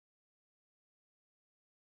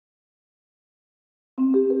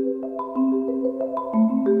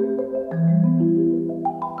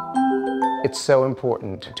It's so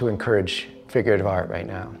important to encourage figurative art right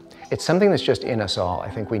now. It's something that's just in us all. I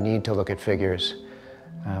think we need to look at figures.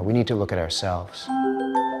 We need to look at ourselves.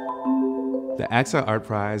 The AXA Art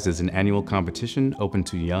Prize is an annual competition open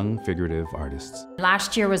to young figurative artists.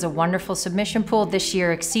 Last year was a wonderful submission pool. This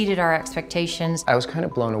year exceeded our expectations. I was kind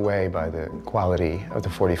of blown away by the quality of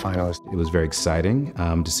the 40 finalists. It was very exciting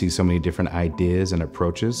to see so many different ideas and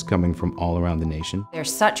approaches coming from all around the nation.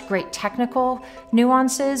 There's such great technical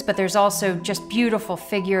nuances, but there's also just beautiful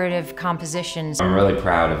figurative compositions. I'm really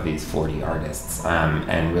proud of these 40 artists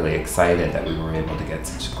and really excited that we were able to get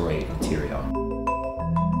such great material.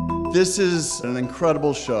 This is an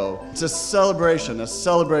incredible show. It's a celebration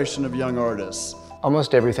of young artists.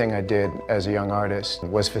 Almost everything I did as a young artist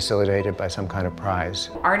was facilitated by some kind of prize.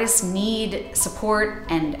 Artists need support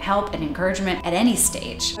and help and encouragement at any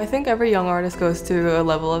stage. I think every young artist goes through a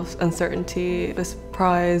level of uncertainty. This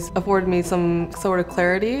prize afforded me some sort of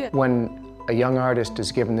clarity. When a young artist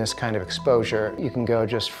is given this kind of exposure, you can go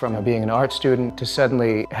just from being an art student to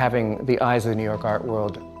suddenly having the eyes of the New York art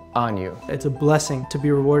world on you. It's a blessing to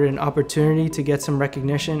be rewarded an opportunity to get some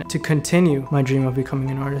recognition, to continue my dream of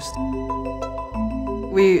becoming an artist.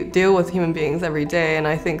 We deal with human beings every day, and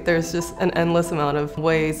I think there's just an endless amount of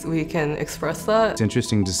ways we can express that. It's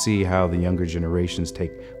interesting to see how the younger generations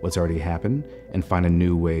take what's already happened and find a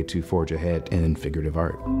new way to forge ahead in figurative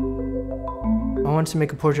art. I wanted to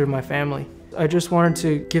make a portrait of my family. I just wanted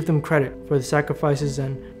to give them credit for the sacrifices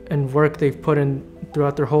and work they've put in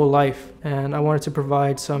throughout their whole life, and I wanted to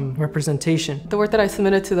provide some representation. The work that I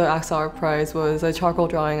submitted to the AXA Art Prize was a charcoal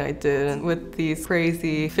drawing I did with these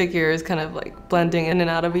crazy figures kind of like blending in and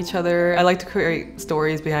out of each other. I like to create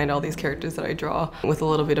stories behind all these characters that I draw with a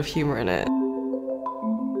little bit of humor in it.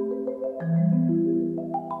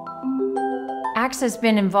 AXA has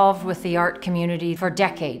been involved with the art community for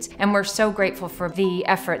decades, and we're so grateful for the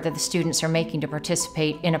effort that the students are making to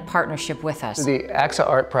participate in a partnership with us. The AXA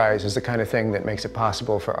Art Prize is the kind of thing that makes it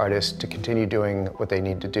possible for artists to continue doing what they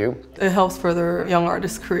need to do. It helps further young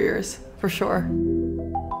artists' careers, for sure.